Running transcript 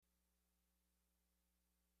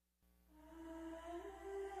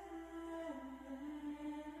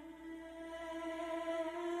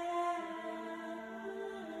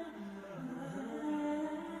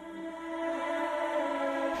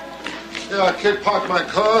kid, park my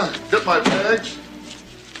car, get my bags,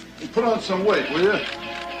 and put on some weight, will you?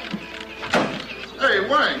 Hey,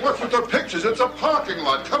 Wang, what's with the pictures? It's a parking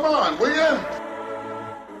lot. Come on, will you?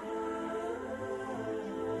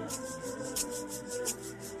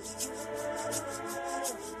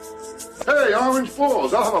 Hey, orange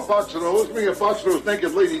balls. I'll have a box of those. Give me a box of those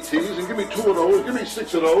naked lady tees, and give me 2 of those. Give me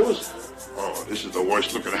 6 of those. Oh, this is the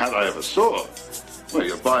worst looking hat I ever saw. Well,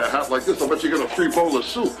 you buy a hat like this, I'll bet you get a free bowl of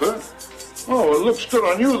soup, huh? Oh, it looks good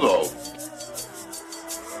on you, though.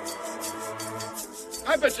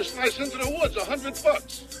 I bet you slice into the woods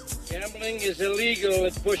 $100. Gambling is illegal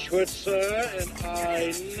at Bushwood, sir, and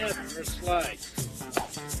I never slice.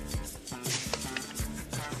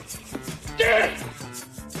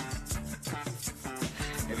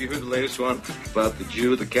 Have you heard the latest one about the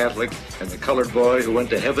Jew, the Catholic, and the colored boy who went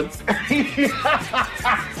to heaven?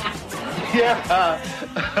 Yeah,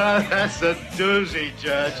 that's a doozy,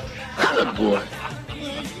 Judge. Colored boy.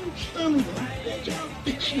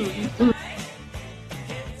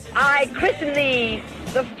 I christen thee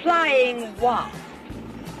the Flying Wasp.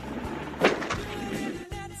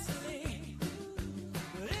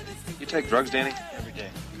 You take drugs, Danny? Every day.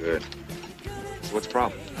 Good. So what's the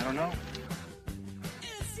problem? I don't know.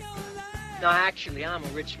 No, actually, I'm a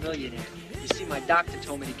rich millionaire. You see, my doctor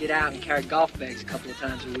told me to get out and carry golf bags a couple of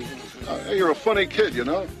times a week. Hey, you're a funny kid, you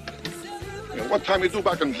know? What time you do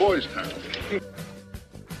back in Boys Town?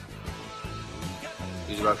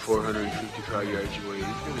 He's about 455 yards away. He's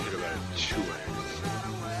going to hit about 2 irons.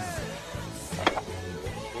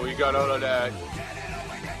 Well, you got all of that.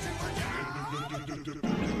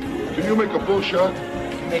 Can you make a bull shot?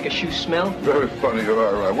 Make a shoe smell? Very funny. All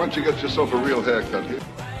right. Why don't you get yourself a real haircut here?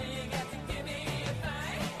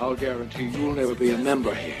 I'll guarantee you'll never be a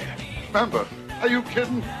member here. Member? Are you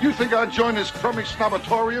kidding? You think I'd join this crummy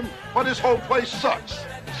snobatorium? But this whole place sucks.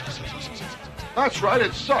 That's right,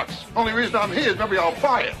 it sucks. Only reason I'm here is maybe I'll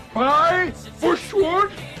buy it. Buy?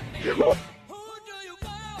 Bushwood?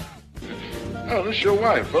 Oh, this your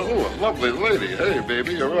wife. Oh, a lovely lady. Hey,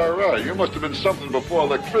 baby, you're all right. You must have been something before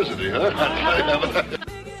electricity, huh?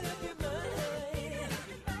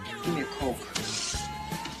 Give me a Coke.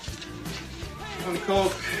 One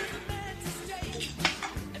Coke.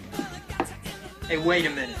 Hey, wait a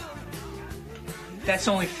minute. That's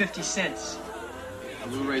only 50 cents.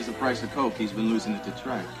 Lou raised the price of Coke. He's been losing it to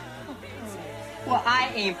track. Well,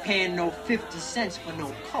 I ain't paying no 50 cents for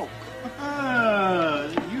no Coke.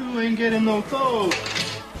 You ain't getting no Coke.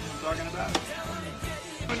 What are you talking about?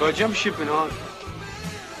 So I jump ship in August.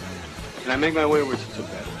 And I make my way over to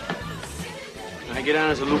Tibet. And I get on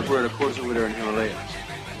as a looper at a course over there in Himalayas.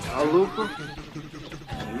 A looper?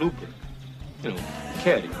 A looper. You know,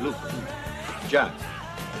 caddy, looper. Job.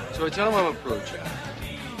 So I tell him I'm a pro job.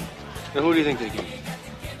 Now who do you think they give me?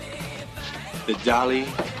 The Dalai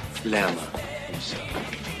Lama himself.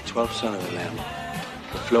 12th son of the Lama.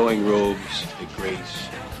 The flowing robes, the grace,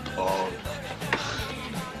 all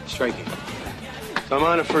striking. So I'm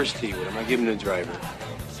on the first tee with him. I give him the driver.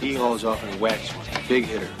 He hauls off and whacks one. Big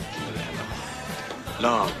hitter.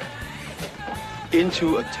 Long.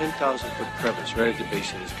 Into a 10,000-foot crevice right at the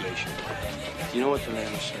base of this glacier. You know what the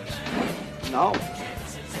Lama says? No.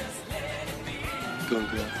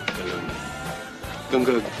 Gunga, galunga.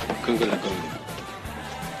 Gunga, gunga, la gunga.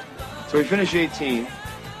 So we finish 18.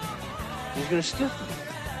 He's gonna stiff me.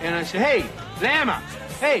 And I said, hey, Lama,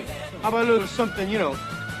 hey, how about a little something, you know,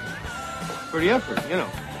 for the effort, you know.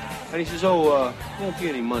 And he says, oh, we don't pay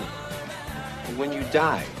any money. But when you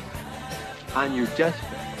die, on your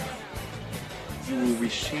deathbed, you will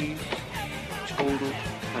receive total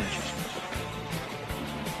consciousness.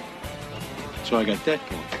 So I got that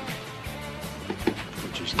going,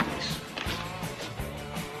 which is nice.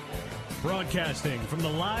 Broadcasting from the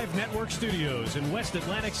Live Network studios in West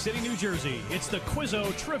Atlantic City, New Jersey, it's the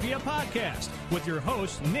Quizzo Trivia Podcast with your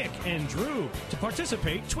hosts, Nick and Drew. To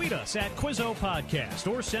participate, tweet us at Quizzo Podcast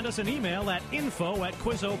or send us an email at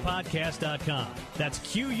info@QuizzoPodcast.com. That's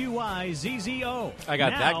QUIZZO. I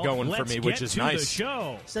got that going for me, which is nice. The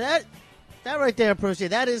show. So that right there, Proce,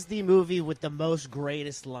 that is the movie with the most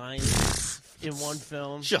greatest lines in one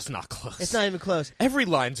film. Just not close. It's not even close. Every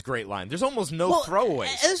line's a great line. There's almost no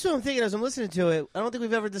throwaways. That's what I'm thinking as I'm listening to it. I don't think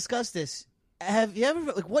we've ever discussed this. Have you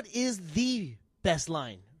ever, like, what is the best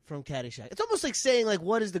line from Caddyshack? It's almost like saying, like,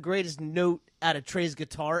 what is the greatest note out of Trey's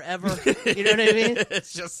guitar ever? You know what I mean?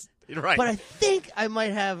 It's just, right. But I think I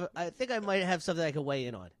might have something I could weigh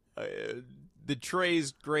in on. The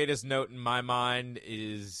Trey's greatest note in my mind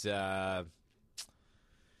is,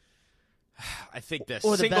 I think the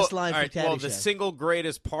best line from Caddyshack. Well, the single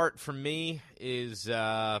greatest part for me is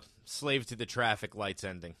 "Slave to the Traffic Lights"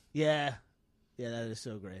 ending. Yeah, Yeah, that is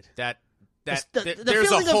so great. The there's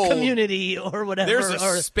feeling a whole of community or whatever. There's a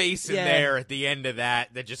or, space in there at the end of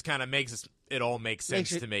that just kind of makes it all make sense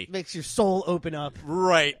to me. Makes your soul open up.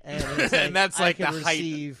 Right. And that's like the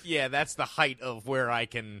receive. height. Yeah, that's the height of where I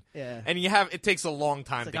can. Yeah. And it takes a long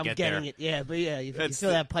time to I'm get getting there. it. Yeah, but you feel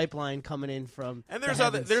that pipeline coming in from. And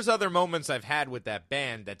there's other moments I've had with that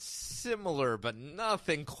band that's similar, but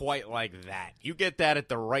nothing quite like that. You get that at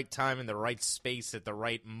the right time in the right space at the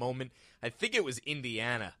right moment. I think it was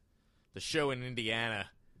Indiana, the show in Indiana,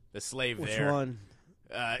 the slave Which there. One?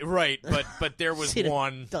 Right, but there was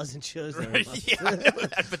one dozen shows. Right, yeah, I know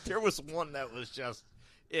that, but there was one that was just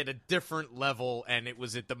at a different level, and it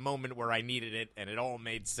was at the moment where I needed it, and it all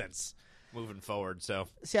made sense moving forward. So,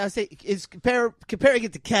 see, I was saying, comparing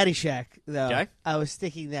it to Caddyshack, though. Okay. I was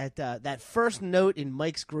thinking that that first note in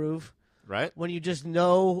Mike's Groove, right, when you just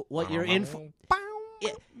know what you're in for,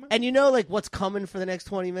 and you know like what's coming for the next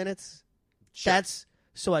 20 minutes. Sure. That's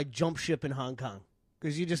So I Jump Ship in Hong Kong.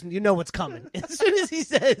 Because you know what's coming. As soon as he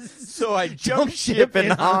says, so I jump ship in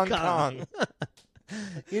Hong Kong.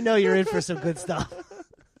 You know you're in for some good stuff.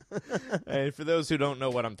 Hey, for those who don't know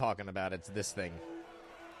what I'm talking about, it's this thing.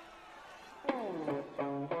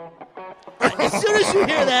 As soon as you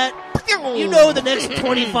hear that, you know the next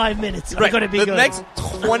 25 minutes are going to be the good. The next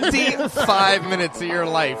 25 minutes of your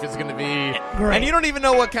life is going to be great. And you don't even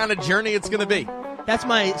know what kind of journey it's going to be. That's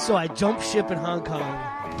my So I Jump Ship in Hong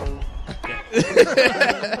Kong. The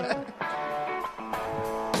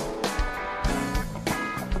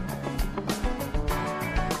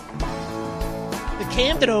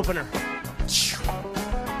Camden opener.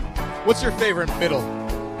 What's your favorite middle?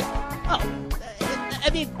 Oh, I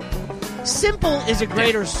mean, Simple is a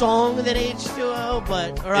greater song than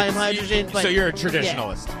H2O, or I Am Hydrogen. So you're a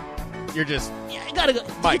traditionalist. Yeah. You're just I gotta go.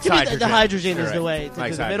 Mike's to me, Hydrogen. the Hydrogen is Right. the way to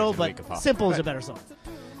Mike's do the middle, Hydrogen, but Simple is a better song.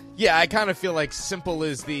 Yeah, I kind of feel like Simple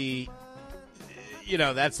is the,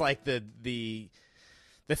 that's like the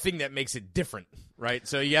thing that makes it different, right?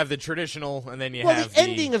 So you have the traditional, and then you have the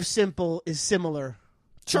ending of Simple is similar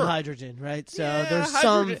to Hydrogen, right? So there's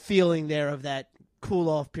some feeling there of that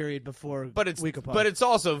cool-off period before Week Apart. But it's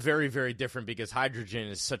also very, very different because Hydrogen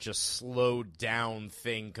is such a slowed-down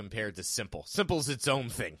thing compared to Simple. Simple's its own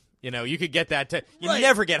thing. You could get that. You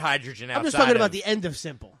never get Hydrogen outside. I'm just talking about the end of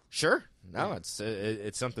Simple. Sure. No, it's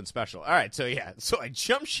something special. All right, so I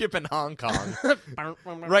jump ship in Hong Kong.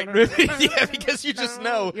 Right. Yeah, because you just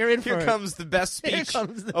know You're in here for comes the best speech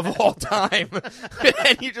of all time.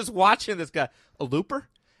 And you're just watching this guy. A looper?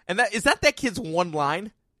 And is that kid's one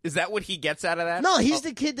line? Is that what he gets out of that? No, he's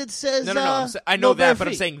the kid that says No. I know that, but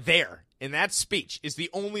I'm saying there. In that speach is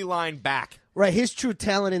the only line back. Right, his true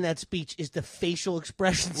talent in that speech is the facial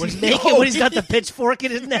expressions he's making when he's got the pitchfork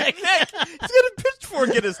in his neck. He's got a pitchfork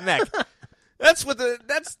in his neck. That's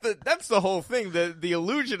the whole thing. The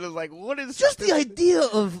illusion is like, what is just the idea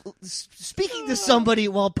of speaking to somebody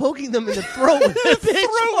while poking them in the throat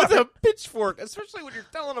with a pitchfork, especially when you're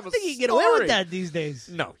telling them a story. I think you can get away with that these days.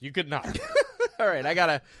 No, you could not. All right, I got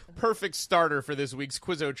a perfect starter for this week's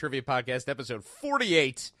Quizzo Trivia Podcast, episode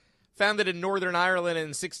 48. Founded in Northern Ireland in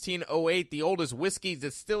 1608, the oldest whiskey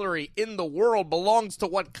distillery in the world belongs to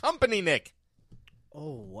what company, Nick?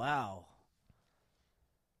 Oh, wow.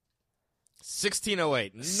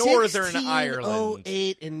 1608, Northern Ireland.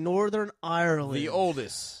 1608 in Northern Ireland. The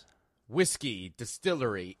oldest whiskey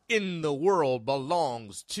distillery in the world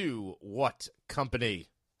belongs to what company,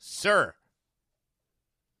 sir?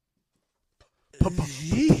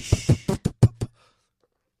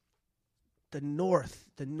 The North.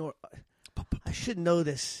 I should know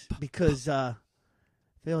this because I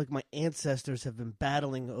feel like my ancestors have been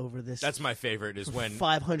battling over this. That's my favorite. Is when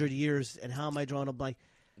 500 years, and how am I drawing a blank?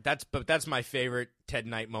 That's my favorite Ted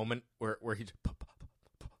Knight moment where he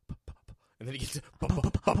and then he gets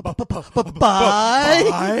bye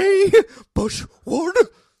Bushwood.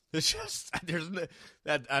 It's just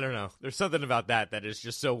that I don't know. There's something about that is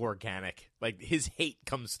just so organic. Like his hate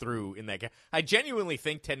comes through in that guy. I genuinely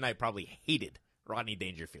think Ted Knight probably hated Rodney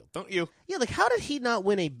Dangerfield. Don't you? Yeah, like how did he not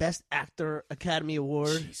win a Best Actor Academy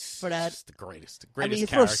Award for that? The greatest. I mean, you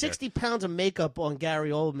character. throw 60 pounds of makeup on Gary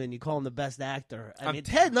Oldman, you call him the best actor. I mean,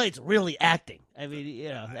 Ted Knight's really acting. I mean,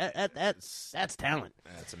 that's talent.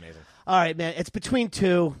 That's amazing. All right, man. It's between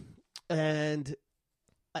two, and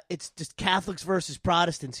it's just Catholics versus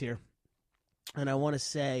Protestants here. And I want to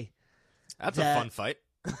say that's a fun fight.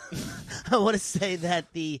 I want to say that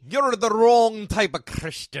you're the wrong type of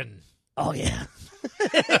Christian. Oh, yeah.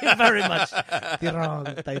 Very much the wrong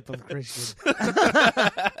type of Christian.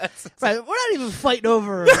 Right, we're not even fighting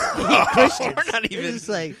over Christians. We're not even. It's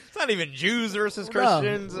like, it's not even Jews versus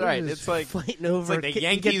Christians, no, right? It's like fighting over. It's like the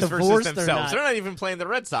Yankees versus themselves. They're not even playing the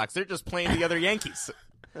Red Sox. They're just playing the other Yankees.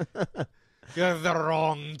 You're the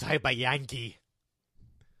wrong type of Yankee.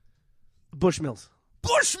 Bushmills.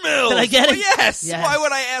 Bushmills. Did I get it? Oh, yes. Why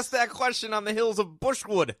would I ask that question on the hills of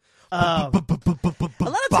Bushwood? A lot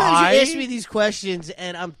of times you ask me these questions,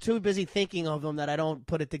 and I'm too busy thinking of them that I don't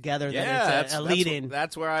put it together. Yeah, that it's a lead-in.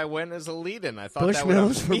 That's where I went as a lead-in. I thought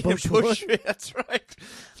Bushmills from Bushwood. That's right.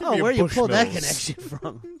 Oh, where you pulled that connection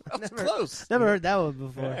from? That's close. Never heard that one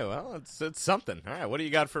before. Yeah, well, it's something. All right, what do you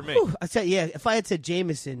got for me? I tell you, if I had said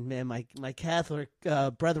Jameson, man, my Catholic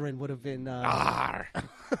brethren would have been.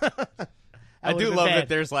 I do love that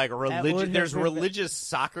there's like religious. religious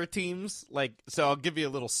soccer teams. Like, so I'll give you a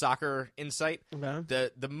little soccer insight.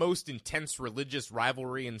 Okay. The most intense religious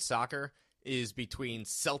rivalry in soccer is between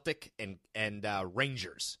Celtic and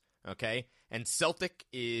Rangers. Okay, and Celtic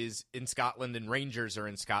is in Scotland and Rangers are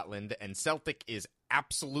in Scotland, and Celtic is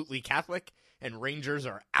absolutely Catholic and Rangers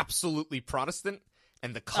are absolutely Protestant.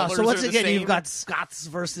 And the colors so once are the again, same. you've got Scots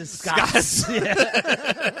versus Scots. Yeah.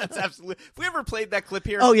 That's absolutely. Have we ever played that clip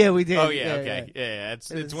here? Oh yeah, we did. Oh yeah, okay, yeah.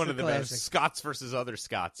 It's one of the classic. best. Scots versus other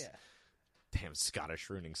Scots. Yeah. Damn, Scottish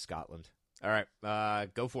ruining Scotland. All right,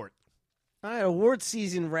 go for it. All right, award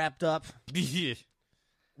season wrapped up.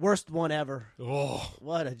 Worst one ever. Oh,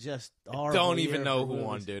 what a just horrible I don't even year know for who movies.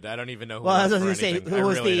 won, dude. I don't even know who Well, won. I was for going to say, anything. who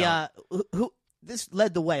was really who? This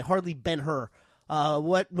led the way. Hardly Ben-Hur.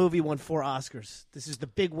 What movie won 4 Oscars? This is the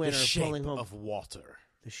big winner. The Shape pulling home. of Water.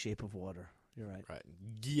 The Shape of Water. You're right. Right.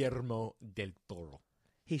 Guillermo del Toro.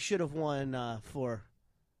 He should have won for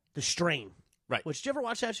The Strain. Right. Did you ever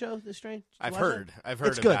watch that show, The Strain? I've heard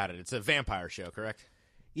about it. It's a vampire show, correct?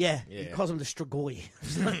 Yeah. He calls him the Strigoi.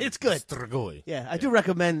 It's good. Strigoi. Yeah, I do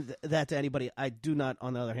recommend that to anybody. I do not,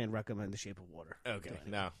 on the other hand, recommend The Shape of Water. Okay,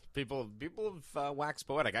 no. People have waxed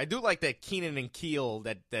poetic. I do like that Keenan and Keel,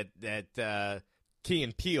 that Key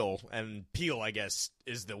and Peele, and Peele, I guess,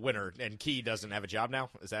 is the winner, and Key doesn't have a job now?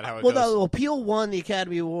 Is that how it goes? Well, Peele won the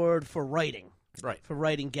Academy Award for writing. Right. For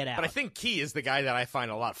writing Get Out. But I think Key is the guy that I find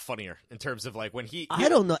a lot funnier in terms of, like, when I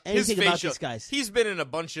don't know anything about these guys. He's been in a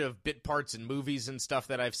bunch of bit parts in movies and stuff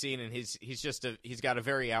that I've seen, and he's got a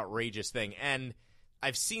very outrageous thing. And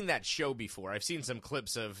I've seen that show before. I've seen some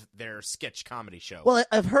clips of their sketch comedy show. Well,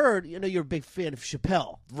 I've heard, you're a big fan of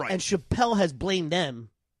Chappelle. Right. And Chappelle has blamed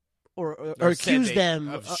them or accused them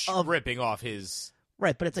of ripping off his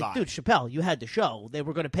right, but it's like, vibe. dude, Chappelle, you had the show. They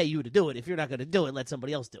were going to pay you to do it. If you're not going to do it, let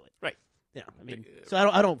somebody else do it. Right. Yeah, I mean, so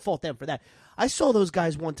I don't fault them for that. I saw those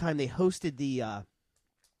guys one time. They hosted the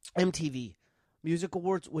MTV Music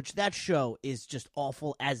Awards, which that show is just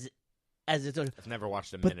awful as it's. I've never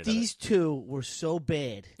watched a minute But these two were so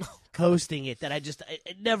bad hosting it that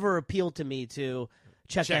it never appealed to me to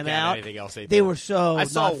check them out. Anything else they were so I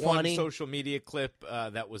saw not one funny. social media clip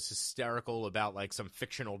that was hysterical about like some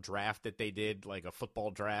fictional draft that they did, like a football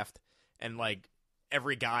draft, and like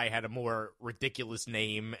every guy had a more ridiculous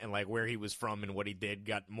name, and like where he was from and what he did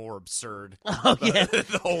got more absurd. Oh yeah,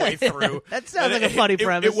 the whole way through. That sounds like a funny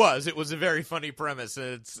premise. It was a very funny premise.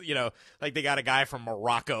 It's like they got a guy from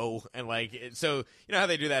Morocco, and like so how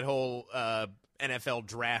they do that whole NFL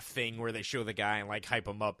draft thing where they show the guy and like hype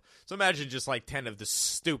him up. So imagine just like 10 of the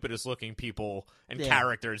stupidest looking people and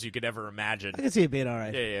characters you could ever imagine. I can see it being all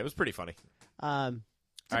right. Yeah, it was pretty funny. But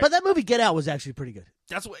that movie Get Out was actually pretty good.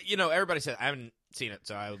 That's what everybody said. I haven't seen it,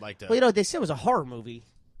 so I would like to. Well, they said it was a horror movie.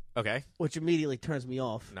 Okay. Which immediately turns me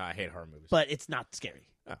off. No, I hate horror movies. But it's not scary.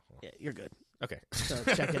 Oh, well. Yeah, you're good. Okay. So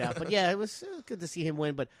check it out. But yeah, it was good to see him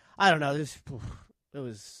win. But I don't know. It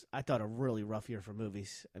was I thought a really rough year for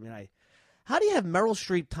movies. I mean, how do you have Meryl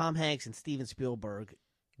Streep, Tom Hanks, and Steven Spielberg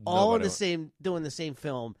all in the same doing the same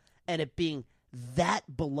film and it being that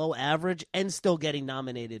below average and still getting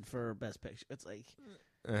nominated for Best Picture? It's like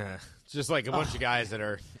it's just like a bunch of guys that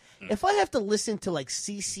are. If I have to listen to like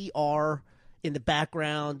CCR in the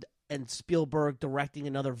background and Spielberg directing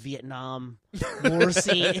another Vietnam War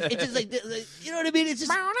scene, it's just like you know what I mean? It's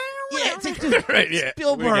just it's like, dude, right, yeah.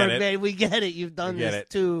 Spielberg, man, we get it. You've done this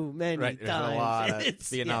too many right. times. A lot of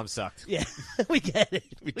Vietnam sucked. Yeah, we get it.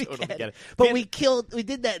 We totally get it. But we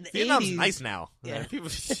did that in the Vietnam's 80s. nice now. Yeah. People,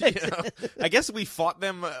 I guess we fought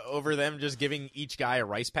them over them just giving each guy a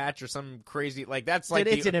rice patch or some crazy that's like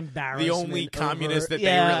it's an embarrassment. The only communist that they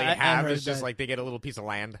really have is just like they get a little piece of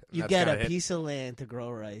land. You get a piece of land to grow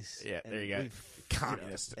rice. Yeah, there you go.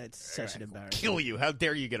 Communist. It's such an embarrassment. Kill you. How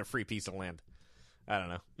dare you get a free piece of land? I don't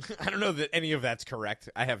know. I don't know that any of that's correct.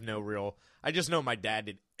 I have no real. I just know my dad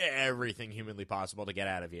did everything humanly possible to get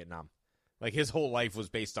out of Vietnam. Like, his whole life was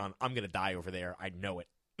based on, I'm going to die over there. I know it.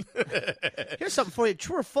 Here's something for you.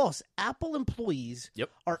 True or false? Apple employees Yep.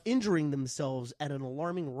 are injuring themselves at an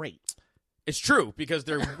alarming rate. It's true, because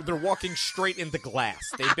they're walking straight into glass.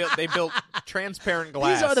 They built transparent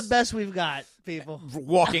glass. These are the best we've got, people.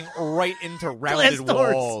 Walking right into rounded Glass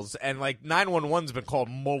doors. walls. And, like, 911's been called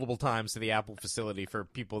multiple times to the Apple facility for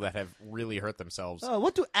people that have really hurt themselves. Oh,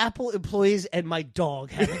 what do Apple employees and my dog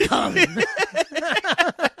have in common?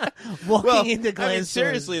 Walking into glass doors.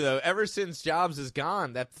 Seriously, though, ever since Jobs is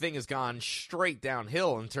gone, that thing has gone straight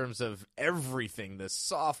downhill in terms of everything. The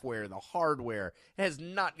software, the hardware. It has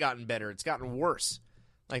not gotten better. It's gotten worse.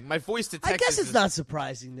 Like, my voice to text I guess it's not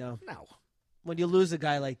surprising, though. No. When you lose a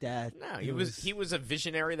guy like that. No, he was a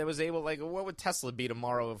visionary that was able, like, what would Tesla be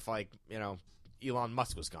tomorrow if, like, Elon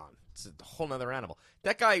Musk was gone? It's a whole nother animal.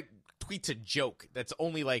 That guy tweets a joke that's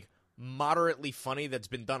only, like, moderately funny, that's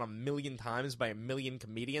been done 1 million times by 1 million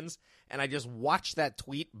comedians, and I just watched that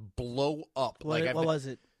tweet blow up. What was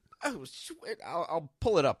it? I'll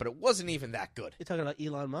pull it up, but it wasn't even that good. You're talking about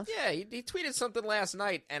Elon Musk? Yeah, he tweeted something last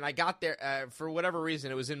night, and I got there, for whatever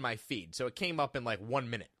reason, it was in my feed, so it came up in like 1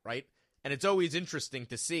 minute, right? And it's always interesting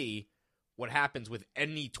to see what happens with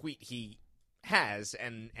any tweet he has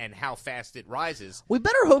and how fast it rises. We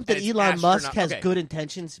better hope that And it's Elon Musk has okay. good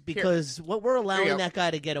intentions, because what we're allowing go. that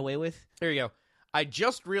guy to get away with. Here you go. I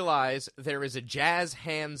just realized there is a jazz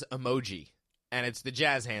hands emoji, and it's the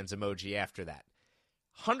jazz hands emoji after that.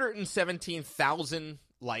 117,000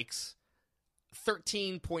 likes,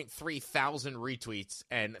 13.3 thousand retweets,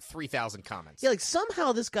 and 3,000 comments. Yeah, like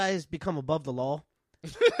somehow this guy has become above the law.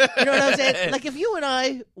 You know what I'm saying? Like if you and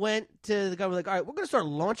I went to the government, like, all right, we're going to start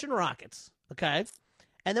launching rockets, okay?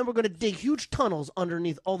 And then we're going to dig huge tunnels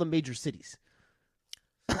underneath all the major cities.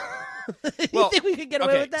 You think we could get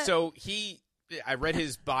away with that? So I read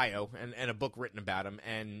his bio and a book written about him,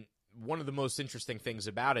 and one of the most interesting things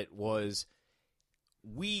about it was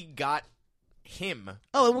we got him.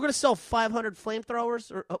 Oh, and we're going to sell 500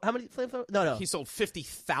 flamethrowers? Or how many flamethrowers? No. He sold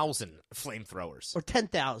 50,000 flamethrowers. Or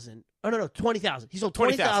 10,000. Oh, no, 20,000. He sold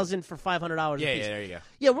 20,000 for $500 Yeah, a piece. yeah, there you go.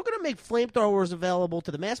 Yeah, we're going to make flamethrowers available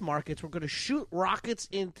to the mass markets. We're going to shoot rockets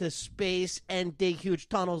into space and dig huge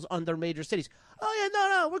tunnels under major cities. Oh, yeah,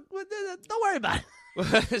 no, don't worry about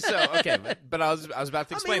it. So, okay, but I was about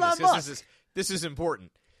to explain Elon Musk. This is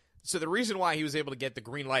important. So the reason why he was able to get the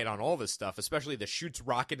green light on all this stuff, especially the shoots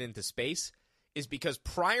rocket into space, is because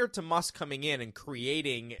prior to Musk coming in and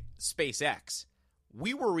creating SpaceX,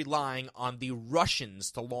 we were relying on the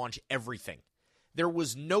Russians to launch everything. There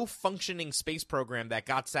was no functioning space program that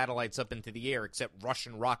got satellites up into the air except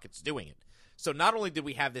Russian rockets doing it. So not only did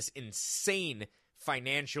we have this insane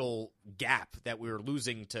financial gap that we were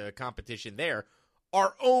losing to competition there,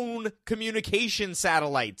 our own communication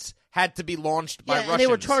satellites had to be launched by Russians. And they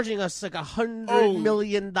were charging us like $100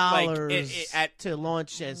 million to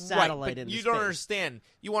launch a satellite right, but into you space. don't understand.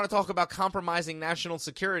 You want to talk about compromising national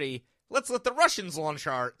security? Let's let the Russians launch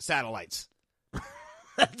our satellites.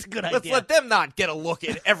 That's a good idea. Let's let them not get a look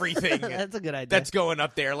at everything. That's a good idea. That's going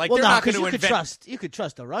up there. Like, well, they're not going to invent. You could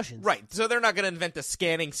trust the Russians, right? So they're not going to invent a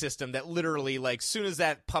scanning system that literally, like, soon as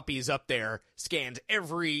that puppy's up there, scans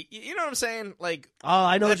every. You know what I'm saying? Like, oh,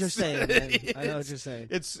 I know what you're saying. Man. I know what you're saying.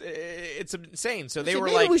 It's insane. So they were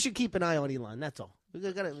maybe like, we should keep an eye on Elon. That's all. We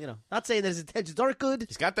gotta, not saying that his intentions aren't good.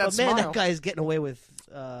 He's got that but man, smile. that guy is getting away with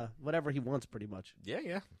whatever he wants, pretty much.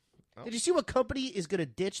 Yeah. Oh. Did you see what company is going to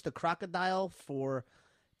ditch the crocodile for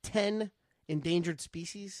 10 endangered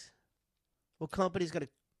species? What company's going to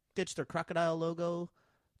ditch their crocodile logo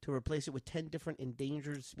to replace it with 10 different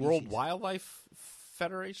endangered species? World Wildlife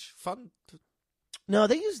Federation Fund? No,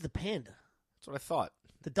 they use the panda. That's what I thought.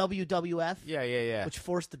 The WWF? Yeah. Which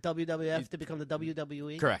forced the WWF to become the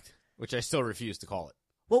WWE? Correct. Which I still refuse to call it.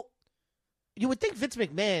 Well, you would think Vince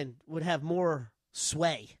McMahon would have more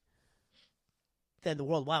sway than the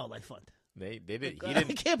World Wildlife Fund. They did. He I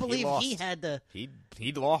didn't. can't believe he had the. He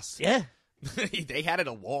lost. Yeah, they had it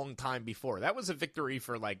a long time before. That was a victory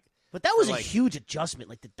for like. But that was a huge adjustment.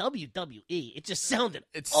 Like the WWE, it just sounded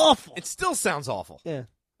it's awful. It still sounds awful. Yeah,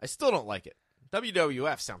 I still don't like it.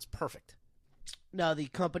 WWF sounds perfect. No, the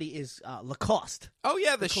company is Lacoste. Oh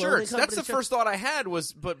yeah, the shirts. That's the first thought I had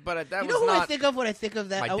was, but that you was know who not. I think of when I think of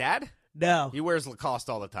that? My dad? No, he wears Lacoste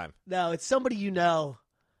all the time. No, it's somebody you know.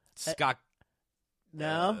 Scott.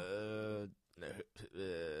 No.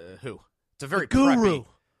 Who? It's a very Guru. preppy.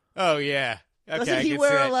 Oh yeah. Okay, Doesn't he I can wear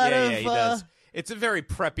see a that. lot yeah, of? Yeah, he does. It's a very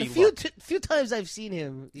preppy The look. few times I've seen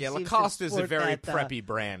him, he Yeah, seems Lacoste to is a sport very that, preppy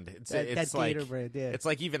brand. It's that like Gator brand, yeah. It's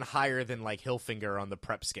like even higher than like Hilfiger on the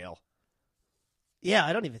prep scale. Yeah,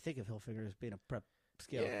 I don't even think of Hilfiger as being a prep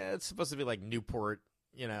scale. Yeah, it's supposed to be like Newport,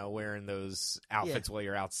 wearing those outfits while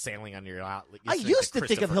you're out sailing on your yacht. I used to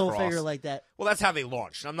think of Christopher Hilfiger Cross. like that. Well, that's how they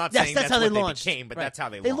launched. I'm not Yes, saying that's how what they launched. became, but Right. that's how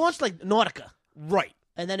they They launched like Nautica. Right.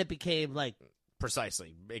 And then it became like...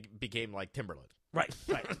 Precisely. It became like Timberland. Right.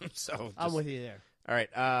 So I'm with you there. All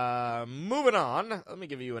right. Moving on. Let me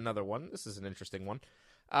give you another one. This is an interesting one.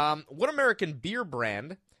 What American beer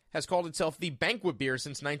brand has called itself the banquet beer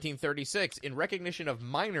since 1936 in recognition of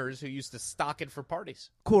miners who used to stock it for parties?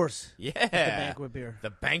 Of course. Yeah. The banquet beer. The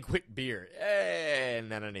banquet beer.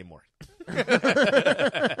 Not anymore.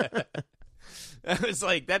 It's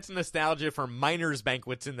like, that's nostalgia for miners'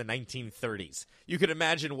 banquets in the 1930s. You could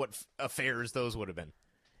imagine what affairs those would have been.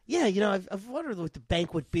 Yeah, I've wondered with the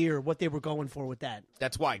banquet beer what they were going for with that.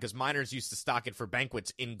 That's why, because miners used to stock it for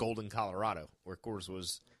banquets in Golden, Colorado, where Coors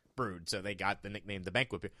was brewed, so they got the nickname the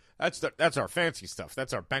banquet beer. That's our fancy stuff.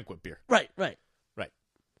 That's our banquet beer. Right. It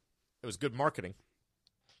was good marketing.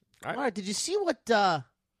 All right. Did you see what? Well,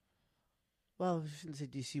 I shouldn't say.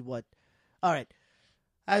 Do you see what? All right.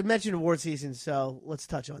 I mentioned award season, so let's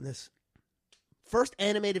touch on this. First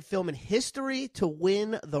animated film in history to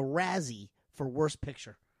win the Razzie for Worst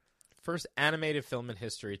Picture. First animated film in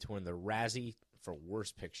history to win the Razzie for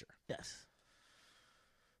Worst Picture. Yes.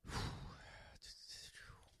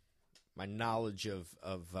 My knowledge of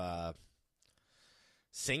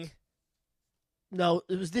Sing. No,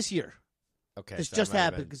 it was this year. Okay, This so just that might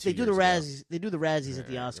have happened been because 2 they do the years ago. Razzies. They do the Razzies at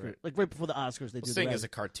the Oscars, right. like right before the Oscars. They do Sing the is Razzies. a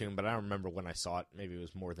cartoon, but I don't remember when I saw it. Maybe it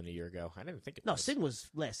was more than a year ago. I didn't think it No, was. Sing was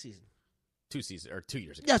last season. 2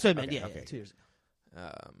 years ago. That's what I meant. Okay, Yeah, okay. 2 years ago.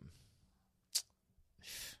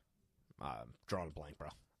 Drawing a blank, bro.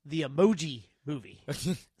 The Emoji Movie.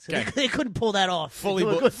 So Okay. they couldn't pull that off. Fully They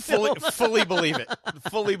do a good film. fully believe it.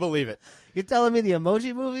 Fully believe it. You're telling me the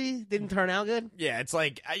Emoji Movie didn't turn out good? Yeah, it's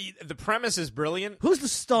like the premise is brilliant. Who's the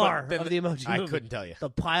star But then of the Emoji Movie? I couldn't tell you. The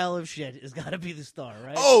pile of shit has got to be the star,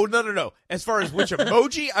 right? Oh, no. As far as which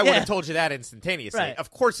emoji, I would Yeah. have told you that instantaneously. Right. Of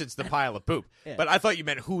course it's the pile of poop. Yeah. But I thought you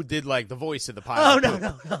meant who did like the voice of the pile Oh, of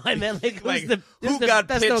poop. no. I meant like, Like, who's who the got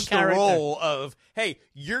best known pitched the character? role of, hey,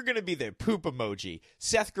 you're going to be the poop emoji.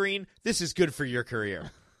 Seth Green, this is good for your career.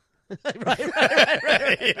 right.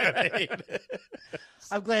 You know what I mean?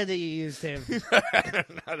 I'm glad that you used him. I don't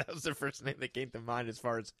know. That was the first name that came to mind as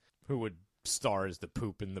far as who would star as the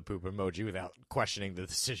poop in the poop emoji without questioning the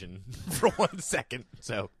decision for 1 second.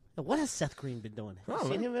 So What has Seth Green been doing? Have Oh,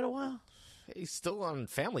 you seen man. him in a while? he's still on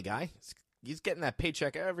Family Guy. He's getting that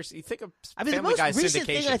paycheck every. You think of I mean, Family the Guy most recent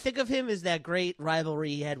syndication? thing I think of him is that great rivalry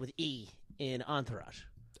he had with E in Entourage.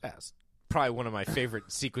 That's probably one of my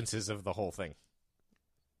favorite sequences of the whole thing.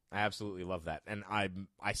 I absolutely love that, and I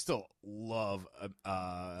still love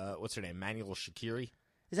what's her name, Manuel Shakiri.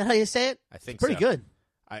 Is that how you say it? I think Pretty so. good.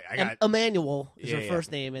 I got Emmanuel is Yeah, her yeah.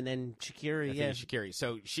 first name, and then Shakiri. I think Yeah. it's Shakiri.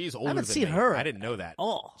 So she's older haven't than seen me. her I didn't know that.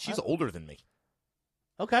 Oh, She's older than me.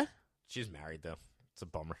 Okay. She's married though. It's a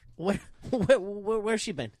bummer. Where's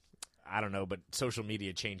she been? I don't know, but social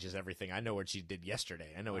media changes everything. I know what she did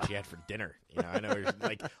yesterday. I know what she had for dinner. I know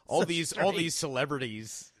like all So these strange.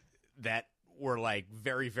 celebrities that were like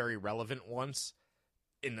very, very relevant once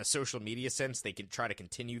in the social media sense. They can try to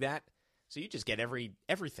continue that, so you just get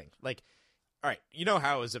everything. Like, all right, you know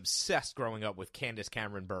how I was obsessed growing up with Candace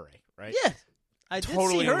Cameron Bure, right? Yeah, I did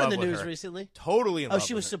Totally see her in in love the with news her. recently. Totally in Oh, love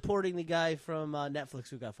she with was her. supporting the guy from Netflix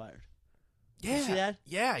who got fired. Yeah, you see that?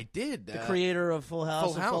 Yeah, I did. The creator of Full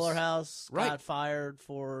House and Fuller House Right. got fired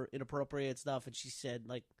for inappropriate stuff, and she said,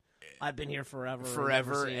 like, I've been here forever.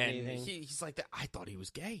 forever, never seen and anything. he's like that. I thought he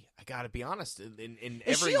was gay. I got to be honest. In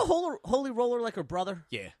Is every she a holy roller like her brother?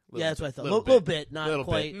 yeah, Yeah, that's what I thought. Little Little bit, not little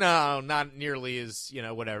quite. Bit. No, not nearly as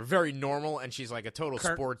whatever. Very normal, and she's like a total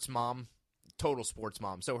Kurt. sports mom. Total sports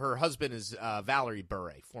mom. So her husband is Valerie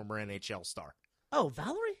Bure, former NHL star. Oh,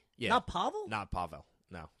 Valerie? Yeah, Not Pavel? Not Pavel.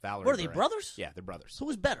 No, Valerie. What are they, Bure. brothers? Yeah, they're brothers. Who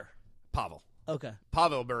was better? Pavel. Okay.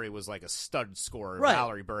 Pavel Bure was like a stud scorer. Right.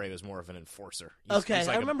 Valerie Bure was more of an enforcer. Okay, he's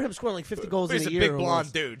like I remember him scoring like 50 goals He's in a a year. big or blonde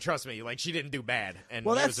less. dude. Trust me, like she didn't do bad, and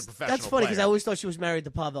Well, he was a professional. that's funny because I player. always thought she was married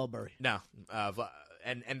to Pavel Bure. No,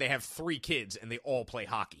 and they have 3 kids, and they all play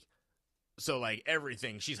hockey. So like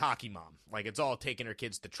everything, she's hockey mom. Like it's all taking her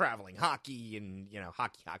kids to traveling hockey, and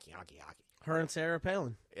hockey. Her and Sarah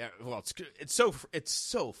Palin. Yeah, well, it's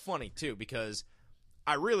so funny too because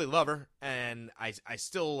I really love her, and I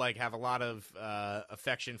still like have a lot of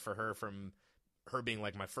affection for her from her being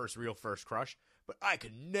like my first real crush. But I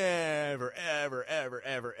could never, ever, ever,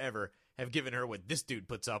 ever, ever have given her what this dude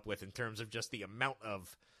puts up with in terms of just the amount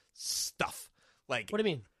of stuff. Like, What do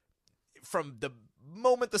you mean? From the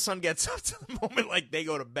moment the sun gets up to the moment like they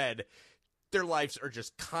go to bed, their lives are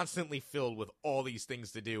just constantly filled with all these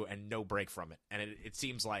things to do and no break from it. And it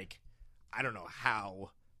seems like, I don't know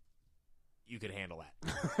how you could handle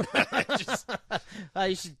that.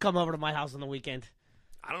 You should come over to my house on the weekend.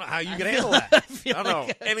 I don't know how you could handle that. I don't know.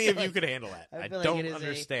 like- Any of you could handle that. I feel like don't it is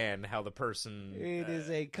understand how the person... It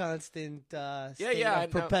is a constant I know.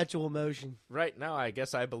 perpetual motion. Right. No, I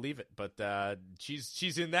guess I believe it. But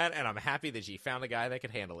she's in that, and I'm happy that she found a guy that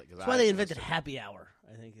could handle it. That's why they invented happy hour,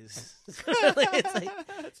 I think. It's like,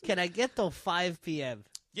 can I get till 5 p.m.?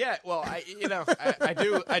 Yeah, well,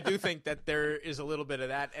 I do think that there is a little bit of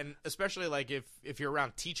that, and especially like if you're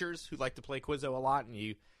around teachers who like to play Quizzo a lot, and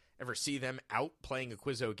you ever see them out playing a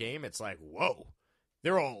Quizzo game, it's like, whoa,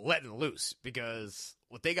 they're all letting loose because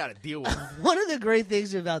what they got to deal with. One of the great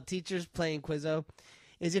things about teachers playing Quizzo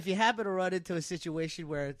is if you happen to run into a situation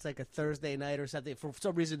where it's like a Thursday night or something, for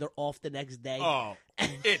some reason they're off the next day. Oh,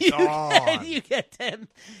 it's on. You get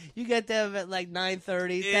them at like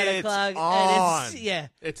 9:30, 10 It's o'clock. on. And it's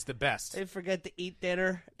It's the best. They forget to eat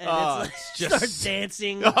dinner and it's just start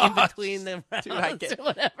dancing in between them rounds Dude, or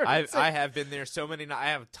whatever. I have been there so many. I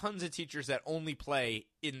have tons of teachers that only play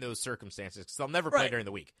in those circumstances because they'll never play during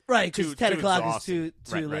the week. Right, because 10 o'clock is exhausting.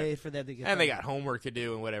 too late for them to get and they done. got homework to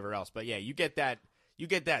do and whatever else. But yeah, you get that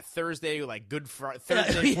Thursday, like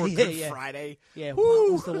Thursday for Good Friday. Yeah,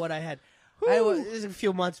 what was the one I had? It was a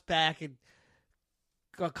few months back, and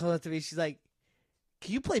girl called up to me. She's like,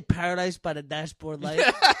 "Can you play Paradise by the Dashboard Light?"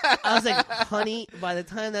 I was like, "Honey, by the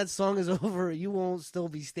time that song is over, you won't still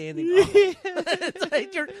be standing up." It's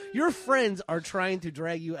like your friends are trying to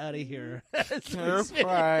drag you out of here.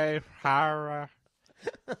 Play Paradise.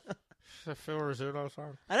 The Phil Rizzuto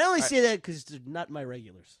song. And I only say that because they're not my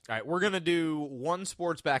regulars. All right, we're going to do one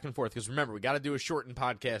sports back and forth because remember, we got to do a shortened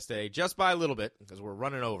podcast today just by a little bit because we're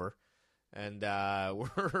running over. And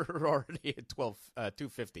we're already at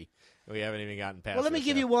 2:50. We haven't even gotten past. Well, let me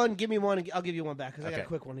give you one. Give me one. And I'll give you one back because I got Okay. a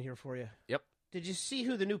quick one here for you. Yep. Did you see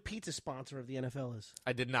who the new pizza sponsor of the NFL is?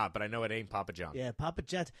 I did not, but I know it ain't Papa John. Yeah, Papa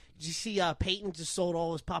John's. Did you see Peyton just sold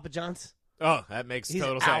all his Papa John's? Oh, that makes He's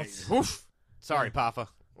total out. sense. Oof. Sorry, Papa.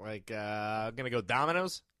 Like, I'm going to go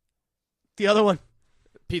Domino's? The other one.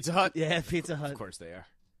 Pizza Hut? Yeah, Pizza Hut. Of course they are.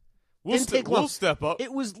 Didn't take long. We'll step up.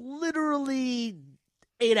 It was literally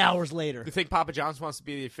 8 hours later. You think Papa John's wants to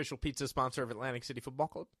be the official pizza sponsor of Atlantic City Football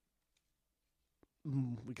Club?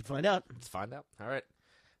 We can find out. Let's find out. All right.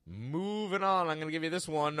 Moving on, I'm going to give you this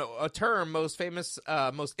one. A term most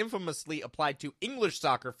infamously applied to English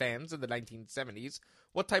soccer fans in the 1970s.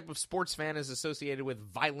 What type of sports fan is associated with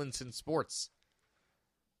violence in sports?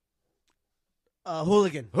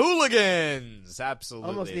 Hooligan. Hooligans! Absolutely.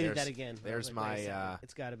 Almost needed that again. There's my...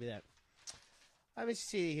 It's got to be that. Let me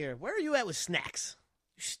see here. Where are you at with snacks?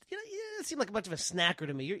 You seem like much of a snacker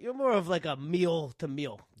to me. You're more of like a meal to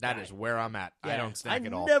meal. That is where I'm at. Yeah, I don't snack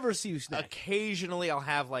at all. I never see you snack. Occasionally, I'll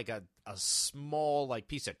have like a small like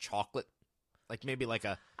piece of chocolate, like maybe like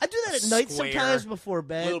a. I do that at night square, sometimes before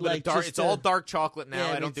bed. A little bit like of dark. It's all dark chocolate now.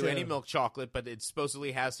 Yeah, I don't me do any too. milk chocolate, but it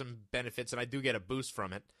supposedly has some benefits, and I do get a boost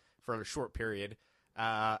from it for a short period.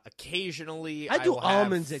 Occasionally, I do will have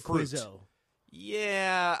almonds at fruit. Quizzo.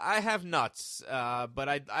 Yeah, I have nuts, but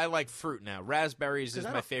I like fruit now. Raspberries is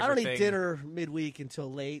my favorite I don't thing. eat dinner midweek until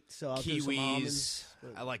late, so I'll do some Kiwis. almonds.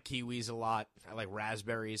 I like kiwis a lot. I like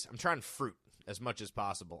raspberries. I'm trying fruit as much as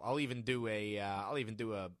possible. I'll even do a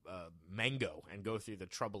mango and go through the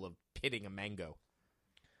trouble of pitting a mango.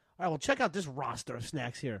 All right, well, check out this roster of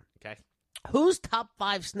snacks here. Okay. Whose top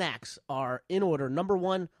 5 snacks are in order? Number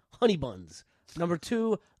 1, honey buns. Number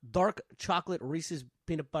 2, dark chocolate Reese's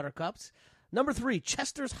peanut butter cups. Number 3,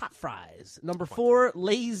 Chester's hot fries. Number 4,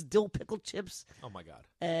 Lay's dill pickle chips. Oh my God!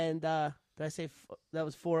 And did I say that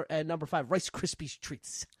was 4? And number 5, Rice Krispies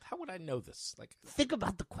treats. How would I know this? Like, think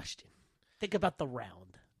about the question. Think about the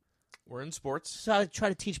round. We're in sports, so I try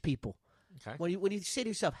to teach people. Okay. When you say to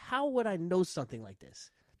yourself, how would I know something like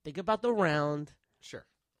this? Think about the round. Sure.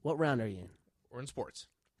 What round are you in? We're in sports.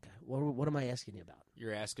 Okay. What am I asking you about?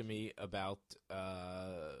 You're asking me about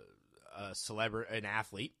an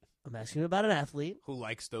athlete. I'm asking you about an athlete who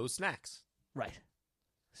likes those snacks. Right.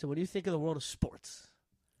 So when you think of the world of sports,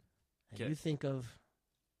 and Okay. you think of...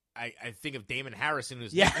 I think of Damon Harrison,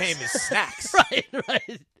 whose Yes. nickname is Snacks.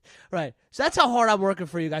 Right. So that's how hard I'm working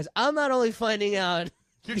for you guys. I'm not only finding out...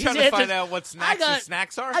 You're these trying to find answers, out what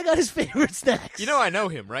snacks are? I got his favorite snacks. You know I know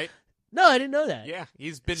him, right? No, I didn't know that. Yeah,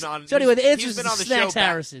 he's been on. So anyway, the answer he's is been on the Snacks show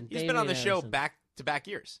Harrison. He's been on the Damien show Harrison. back to back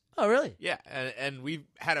years. Oh, really? Yeah, and we've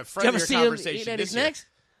had a Did you ever friendlier see him conversation eat any this year. snacks?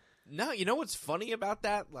 No, you know what's funny about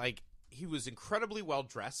that? Like, he was incredibly well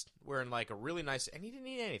dressed, wearing like a really nice, and he didn't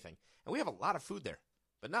eat anything. And we have a lot of food there,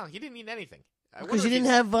 but no, he didn't eat anything. Because you didn't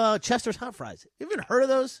have Chester's hot fries. You ever heard of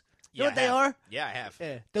those? You know what they are? Yeah, I have.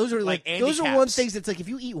 Yeah, those are like Andy those are Caps. one things that's like if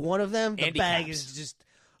you eat one of them, the Andy bag Caps. is just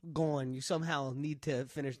gone. You somehow need to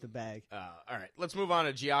finish the bag. All right, let's move on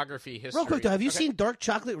to geography, history. Real quick though, have you seen dark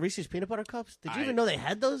chocolate Reese's peanut butter cups? Did you even know they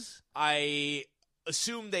had those? I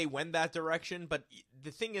assume they went that direction, but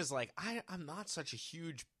the thing is, like, I'm not such a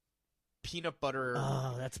huge peanut butter.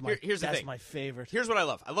 Oh, that's my Here's the that's thing. my favorite. Here's what I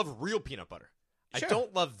love. I love real peanut butter. Sure. I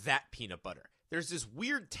don't love that peanut butter. There's this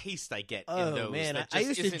weird taste I get in Oh those. man, that I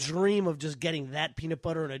just used to isn't- dream of just getting that peanut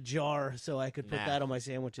butter in a jar so I could put Nah. that on my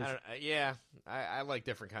sandwiches. I like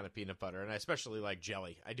different kind of peanut butter, and I especially like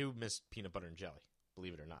jelly. I do miss peanut butter and jelly.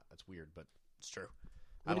 Believe it or not, that's weird, but it's true.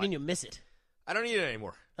 What do you mean you miss it? I don't eat it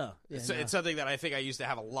anymore. Oh, yeah, it's something that I think I used to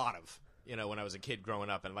have a lot of. When I was a kid growing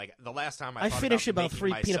up, and like the last time I thought finish about making 3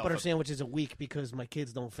 peanut myself butter a- sandwiches a week because my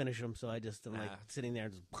kids don't finish them, so I just am like sitting there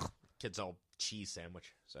and just. Kid's all cheese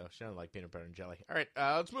sandwich, so she doesn't like peanut butter and jelly. All right,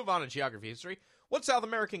 let's move on to geography history. What South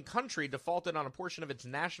American country defaulted on a portion of its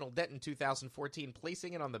national debt in 2014,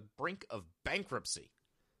 placing it on the brink of bankruptcy?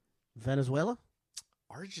 Venezuela?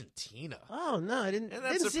 Argentina. Oh no, I didn't. Isn't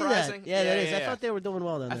that didn't surprising? see that. Yeah, that is. yeah, I thought they were doing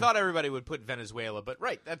well down I there. thought everybody would put Venezuela, but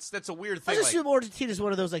right, that's a weird I thing. just assume Argentina is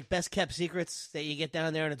one of those like best kept secrets that you get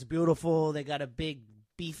down there and it's beautiful. They got a big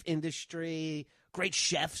beef industry. Great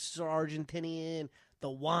chefs are Argentinian. The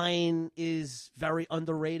wine is very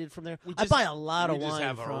underrated from there. I buy a lot of we wine just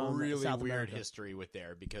have from a really South weird America. history with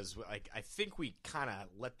there because like I think we kind of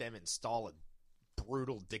let them install a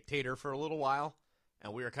brutal dictator for a little while,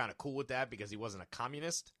 and we were kind of cool with that because he wasn't a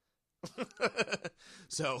communist.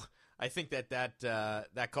 So I think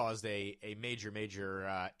that caused a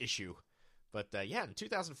major issue. But yeah, in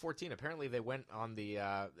 2014, apparently they went on they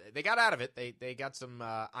got out of it. They got some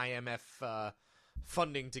IMF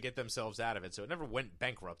funding to get themselves out of it, so it never went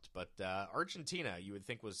bankrupt. But Argentina, you would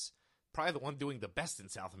think, was probably the one doing the best in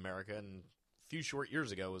South America, and a few short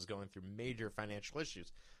years ago was going through major financial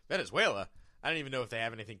issues. Venezuela, I don't even know if they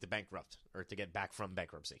have anything to bankrupt or to get back from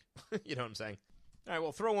bankruptcy. You know what I'm saying? All right,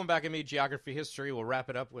 well, throw one back at me, geography, history. We'll wrap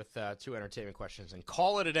it up with 2 entertainment questions and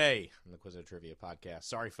call it a day on the Quizzo Trivia Podcast.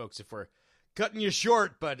 Sorry, folks, if we're cutting you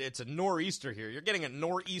short, but it's a nor'easter here. You're getting a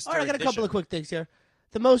nor'easter All right, I got a couple of quick things here.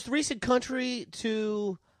 The most recent country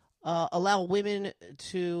to allow women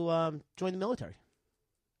to join the military.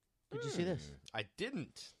 Did you see this? I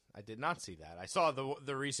didn't. I did not see that. I saw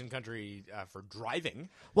the recent country for driving.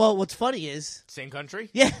 Well, what's funny is Same country?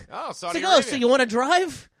 yeah. Oh, It's Saudi like, Arabia. so you want to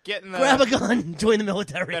drive? Grab a gun, join the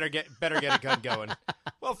military. Better get a gun going.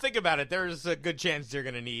 Well, think about it. There's a good chance they're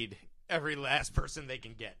going to need every last person they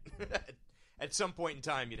can get. At some point in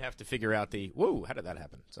time, you'd have to figure out whoa, how did that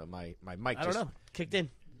happen? So my mic I don't know. Kicked in.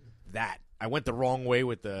 I went the wrong way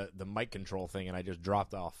with the mic control thing, and I just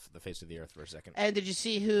dropped off the face of the earth for a second. And did you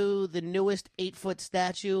see who the newest 8-foot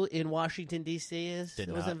statue in Washington, D.C. is? Did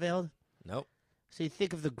that was not. unveiled? Nope. So you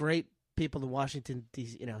think of the great people in Washington,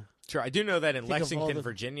 D.C., you know. Sure, I do know that in Think of all Lexington, the-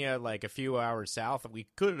 Virginia, like a few hours south, we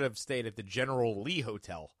could have stayed at the General Lee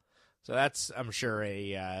Hotel. So that's, I'm sure,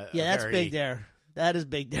 that's big there. That is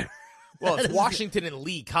big there. Well, That it's is- Washington and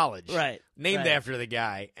Lee College. Right. Named right. after the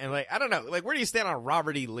guy. And, like, I don't know. Like, where do you stand on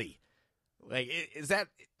Robert E. Lee? Like, is that...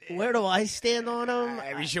 Where do I stand on him?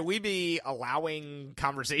 I mean, should we be allowing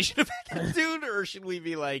conversation about that dude? Or should we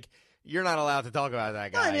be like, you're not allowed to talk about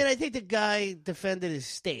that No, guy? I mean, I think the guy defended his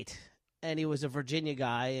state, and he was a Virginia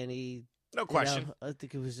guy, and he... No question. I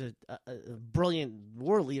think he was a brilliant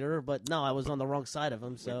war leader, but no, I was on the wrong side of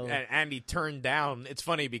him, so... And he turned down... It's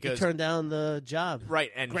funny because... He turned down the job. Right,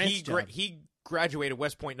 and Grant's job. he graduated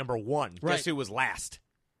West Point #1. Right. Guess who was last?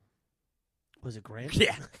 Was it Grant?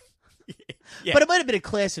 Yeah. Yeah. But it might have been a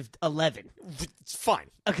class of 11. It's fine.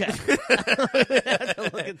 Okay. I have to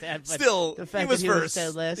look at that. But Still, the fact he was that first.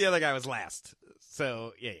 dead last. The other guy was last.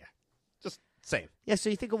 So, yeah. Just same. Yeah, so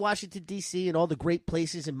you think of Washington, D.C. and all the great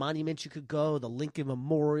places and monuments you could go, the Lincoln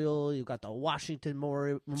Memorial, you've got the Washington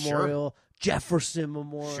Memorial, Jefferson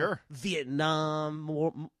Memorial, Sure. Vietnam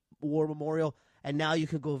War Memorial, and now you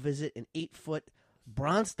could go visit an 8-foot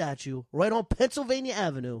bronze statue right on Pennsylvania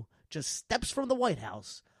Avenue, just steps from the White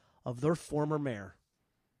House, of their former mayor.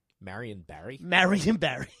 Marion Barry? Marion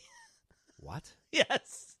Barry. What?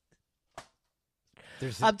 Yes.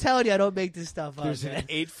 I'm telling you, I don't make this stuff up. There's man. an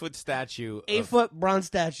 8-foot statue. 8-foot bronze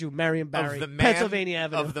statue, Marion Barry, of the man, Pennsylvania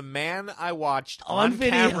Avenue. Of the man I watched On on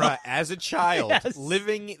video. camera as a child, Yes.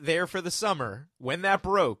 living there for the summer, when that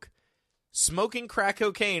broke, smoking crack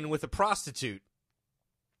cocaine with a prostitute.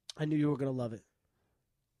 I knew you were going to love it.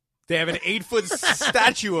 They have an 8-foot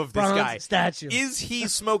statue of this Bronze guy. statue. Is he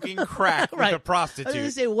smoking crack Right. with a prostitute? I was going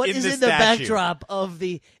to say, what in is the in the statue? backdrop of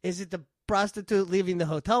the? Is it the prostitute leaving the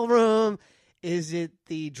hotel room? Is it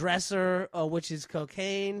the dresser, which is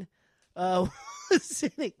cocaine?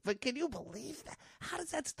 Sitting, but can you believe that? How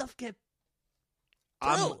does that stuff get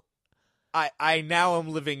through? I now am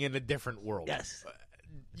living in a different world. Yes.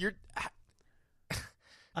 You're.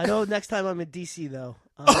 I know next time I'm in D.C., though.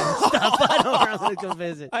 Stop by over. I'm going to go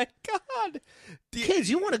visit. My God. Kids,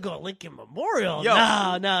 you want to go to Lincoln Memorial?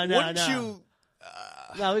 Yo, no. Wouldn't you...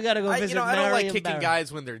 No, we got to go visit I don't like Marion kicking Barry.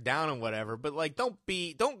 guys when they're down and whatever, but like don't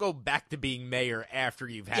go back to being mayor after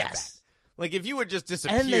you've had that. Like if you would just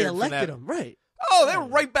disappear And they from elected that, him, right. Oh, they were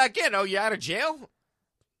right back in. Oh, you out of jail?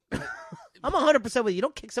 I'm 100% with you. You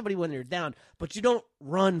don't kick somebody when you're down, but you don't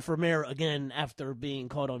run for mayor again after being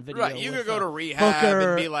caught on video. Right, you with, could go to rehab Hooker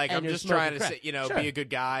and be like, and I'm you're just trying to smoking crack. Sure. be a good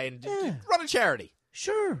guy and Yeah. run a charity.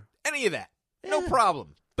 Sure. Any of that. No Yeah.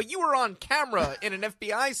 problem. But you were on camera in an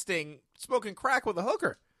FBI sting smoking crack with a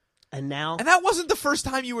hooker. And now? And that wasn't the first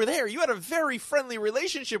time you were there. You had a very friendly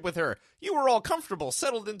relationship with her. You were all comfortable,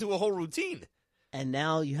 settled into a whole routine. And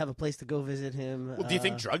now you have a place to go visit him. Well, do you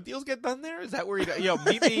think drug deals get done there? Is that where you go? Yo,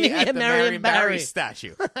 meet me Meet at the Marion Marion Barry Barry.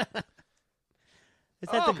 statue. Is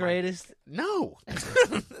that the greatest? No,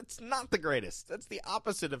 that's not the greatest. That's the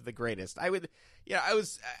opposite of the greatest. I was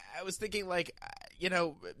thinking like,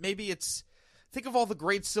 maybe it's, think of all the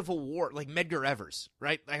great Civil War, like Medgar Evers,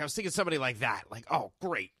 right? Like I was thinking somebody like that, like, oh,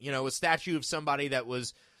 great. A statue of somebody that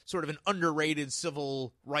was sort of an underrated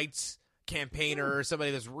civil rights campaigner or somebody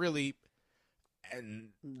that's really, and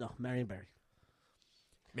no, Marion Barry.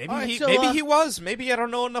 Maybe Right, he was. Maybe I don't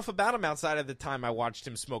know enough about him outside of the time I watched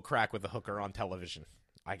him smoke crack with a hooker on television.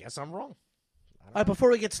 I guess I'm wrong. All right, before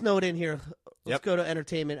we get snowed in here, let's Yep. go to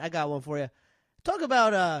entertainment. I got one for you. Talk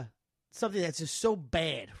about something that's just so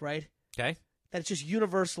bad, right? Okay. That it's just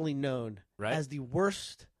universally known Right. as the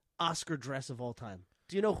worst Oscar dress of all time.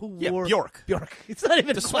 Do you know who Yeah, wore Bjork. Bjork. It's not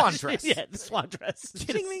even The a swan question. dress. Yeah, the swan dress. It's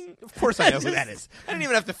Kidding just- me? Of course I know who just- that is. I didn't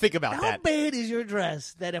even have to think about How that. bad is your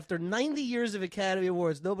dress that after 90 years of Academy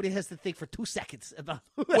Awards, nobody has to think for 2 seconds about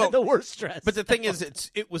who had the worst dress? But the thing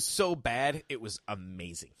is, it was so bad, it was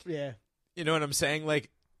amazing. Yeah. You know what I'm saying? Like,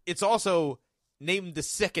 it's also named the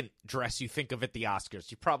second dress you think of at the Oscars.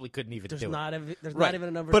 You probably couldn't even There's do not it. there's Right. not even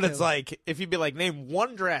a number But 2. it's like, if you'd be like, name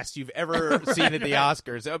one dress you've ever seen at the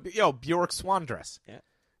Oscars, it would be, Bjork swan dress. Yeah.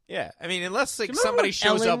 Yeah. I mean, unless like Do you remember somebody when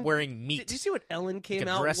shows up Ellen- wearing meat. Did you see what Ellen came Like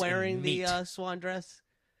a out dress in wearing the meat. swan dress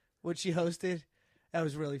when she hosted? That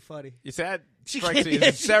was really funny. You said She strikes came, me as she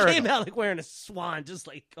hysterical. came out like wearing a swan, just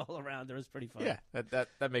like all around. It was pretty funny. Yeah,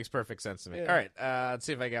 that makes perfect sense to me. Yeah. All right, let's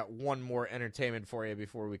see if I got one more entertainment for you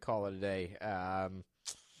before we call it a day. All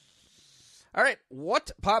right,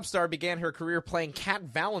 what pop star began her career playing Cat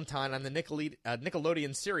Valentine on the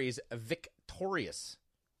Nickelodeon series Victorious?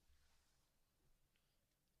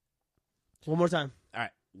 One more time. All right,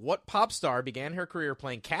 what pop star began her career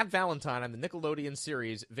playing Cat Valentine on the Nickelodeon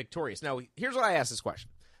series Victorious? Now, here's why I asked this question.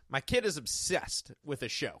 My kid is obsessed with a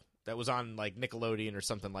show that was on like Nickelodeon or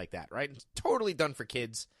something like that, right? It's totally done for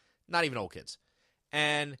kids, not even old kids.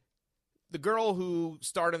 And the girl who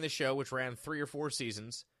starred in the show, which ran 3 or 4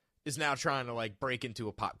 seasons, is now trying to like break into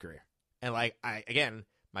a pop career. And like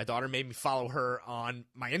my daughter made me follow her on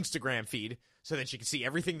my Instagram feed so that she can see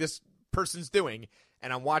everything this person's doing.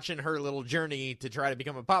 And I'm watching her little journey to try to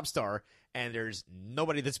become a pop star, and there's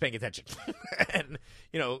nobody that's paying attention. And,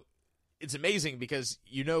 it's amazing because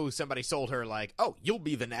somebody sold her like, oh, you'll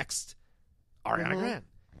be the next Ariana Grande.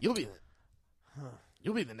 You'll be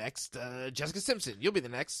the next Jessica Simpson. You'll be the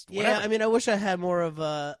next whatever. Yeah, I mean, I wish I had more of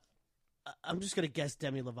a. I'm just gonna guess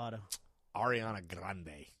Demi Lovato. Ariana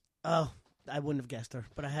Grande. Oh, I wouldn't have guessed her,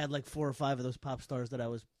 but I had like 4 or 5 of those pop stars that I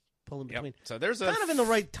was pulling between. So there's kind of in the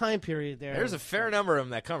right time period there. There's a fair number of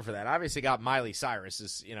them that come for that. Obviously, got Miley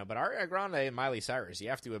Cyrus, but Ariana Grande and Miley Cyrus, you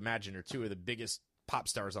have to imagine, are 2 of the biggest pop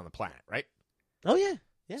stars on the planet, right? Oh yeah,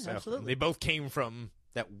 So absolutely. They both came from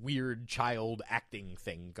that weird child acting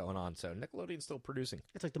thing going on. So Nickelodeon's still producing.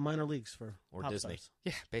 It's like the minor leagues for or pop Disney. stars.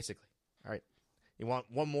 Yeah, basically. All right. You want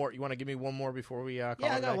one more? You want to give me one more before we call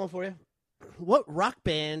Yeah, it I a got day? one for you. What rock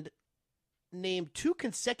band named 2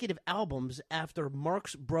 consecutive albums after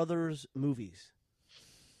Marx Brothers movies?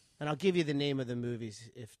 And I'll give you the name of the movies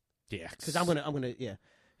because I'm gonna yeah.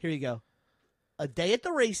 Here you go. A Day at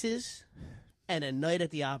the Races and A Night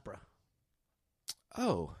at the Opera.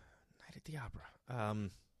 Oh, Night at the Opera.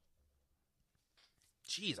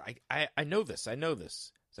 Geez, I know this.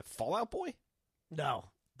 Is it Fall Out Boy? No,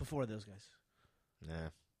 before those guys. Nah.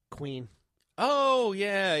 Queen. Oh,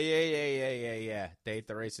 yeah. Day at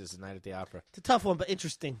the Races, Night at the Opera. It's a tough one, but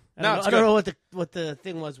interesting. I No, don't know what the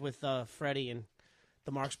thing was with Freddie and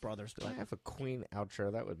the Marx Brothers. Do I have a Queen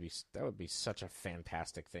outro? That would be such a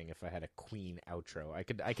fantastic thing if I had a Queen outro. I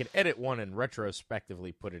could edit one and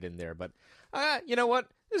retrospectively put it in there, but you know what?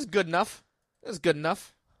 This is good enough. This is good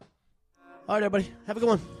enough. All right, everybody. Have a good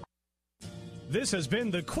one. This has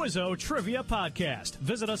been the Quizzo Trivia Podcast.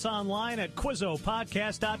 Visit us online at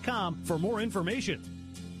QuizzoPodcast.com for more information.